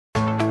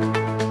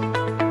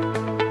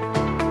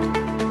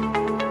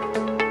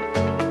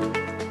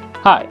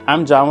Hi,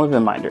 I'm John with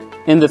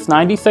VinMinder. In this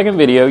 90-second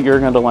video, you're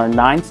going to learn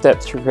 9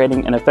 steps for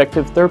creating an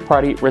effective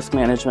third-party risk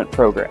management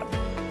program.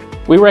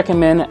 We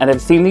recommend and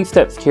have seen these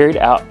steps carried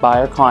out by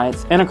our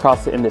clients and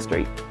across the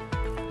industry.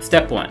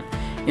 Step 1.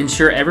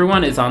 Ensure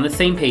everyone is on the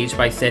same page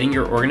by setting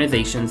your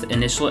organization's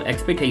initial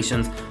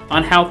expectations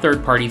on how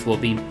third parties will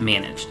be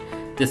managed.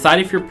 Decide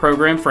if your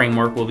program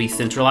framework will be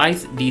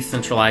centralized,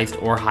 decentralized,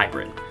 or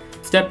hybrid.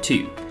 Step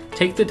 2.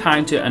 Take the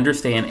time to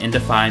understand and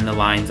define the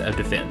lines of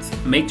defense.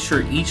 Make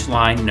sure each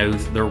line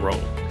knows their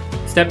role.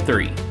 Step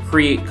 3.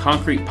 Create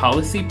concrete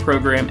policy,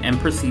 program, and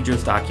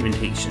procedures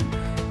documentation.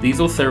 These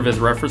will serve as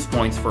reference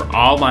points for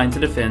all lines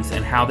of defense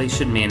and how they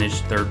should manage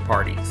third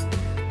parties.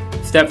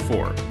 Step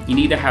 4. You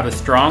need to have a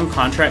strong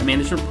contract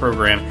management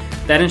program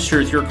that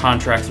ensures your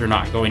contracts are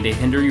not going to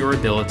hinder your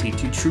ability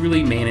to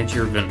truly manage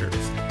your vendors.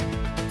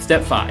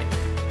 Step 5.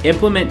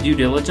 Implement due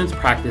diligence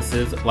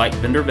practices like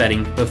vendor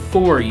vetting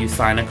before you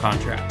sign a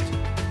contract.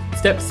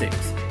 Step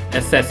 6.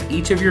 Assess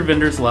each of your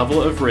vendors'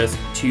 level of risk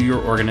to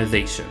your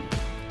organization.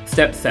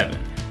 Step 7.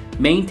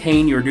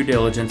 Maintain your due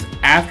diligence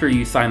after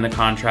you sign the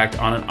contract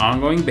on an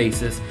ongoing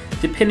basis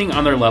depending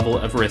on their level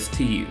of risk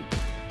to you.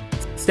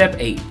 Step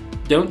 8.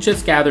 Don't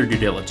just gather due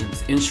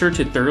diligence. Ensure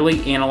to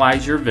thoroughly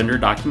analyze your vendor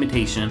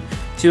documentation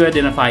to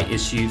identify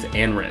issues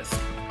and risks.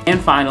 And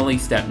finally,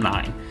 Step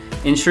 9.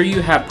 Ensure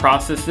you have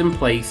processes in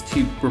place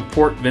to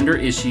report vendor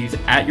issues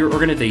at your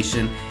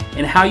organization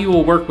and how you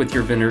will work with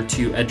your vendor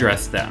to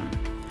address them.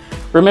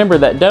 Remember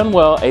that done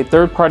well, a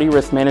third-party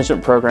risk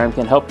management program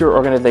can help your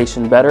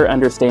organization better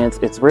understand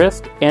its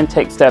risk and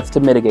take steps to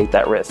mitigate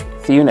that risk.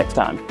 See you next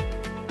time.